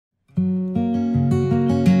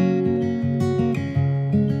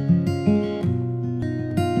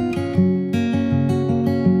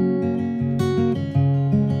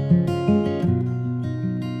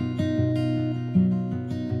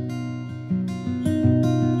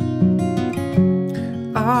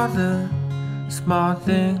all the small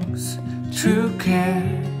things true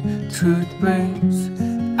care, truth brings.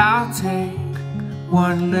 I'll take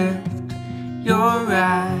one lift, you're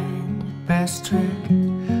right, best trick.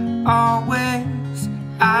 Always,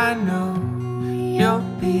 I know you'll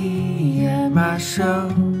be at my show,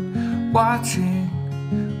 watching,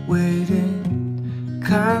 waiting,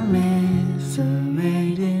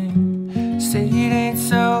 commiserating. Say it ain't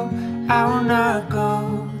so, I will not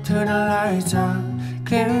go. Turn the lights out,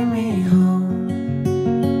 carry me home.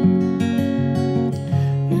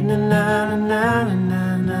 In the na na na na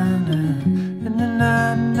na na, in the na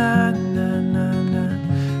na na na na,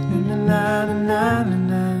 in the na na na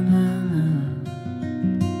na na na.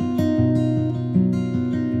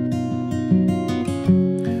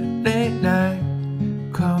 Late night,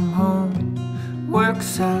 come home, work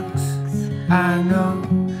sucks, I know.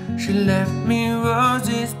 She left me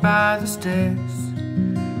roses by the stairs.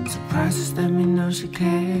 Surprises let me know she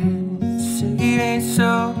cares. Say it ain't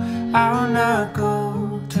so, I will not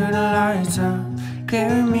go. Turn the lights out,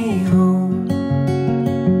 carry me home.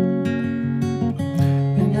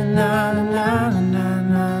 In the na na na na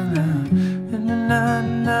na na, in the na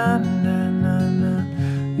na na na na,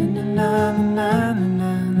 in the na na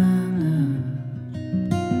na na na.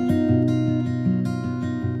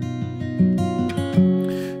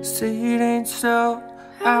 Say it ain't so,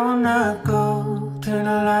 I will not go. Turn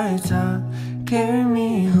the lights out, carry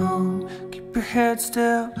me home. Keep your head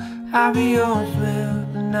still, I'll be your thrill.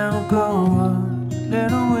 And I will go up,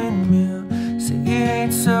 little windmill. Say it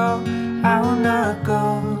ain't so, I will not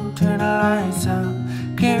go. Turn the lights out,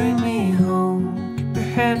 carry me home. Keep your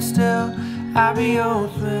head still, I'll be your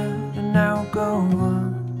thrill. And I will go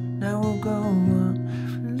up, and I will go up.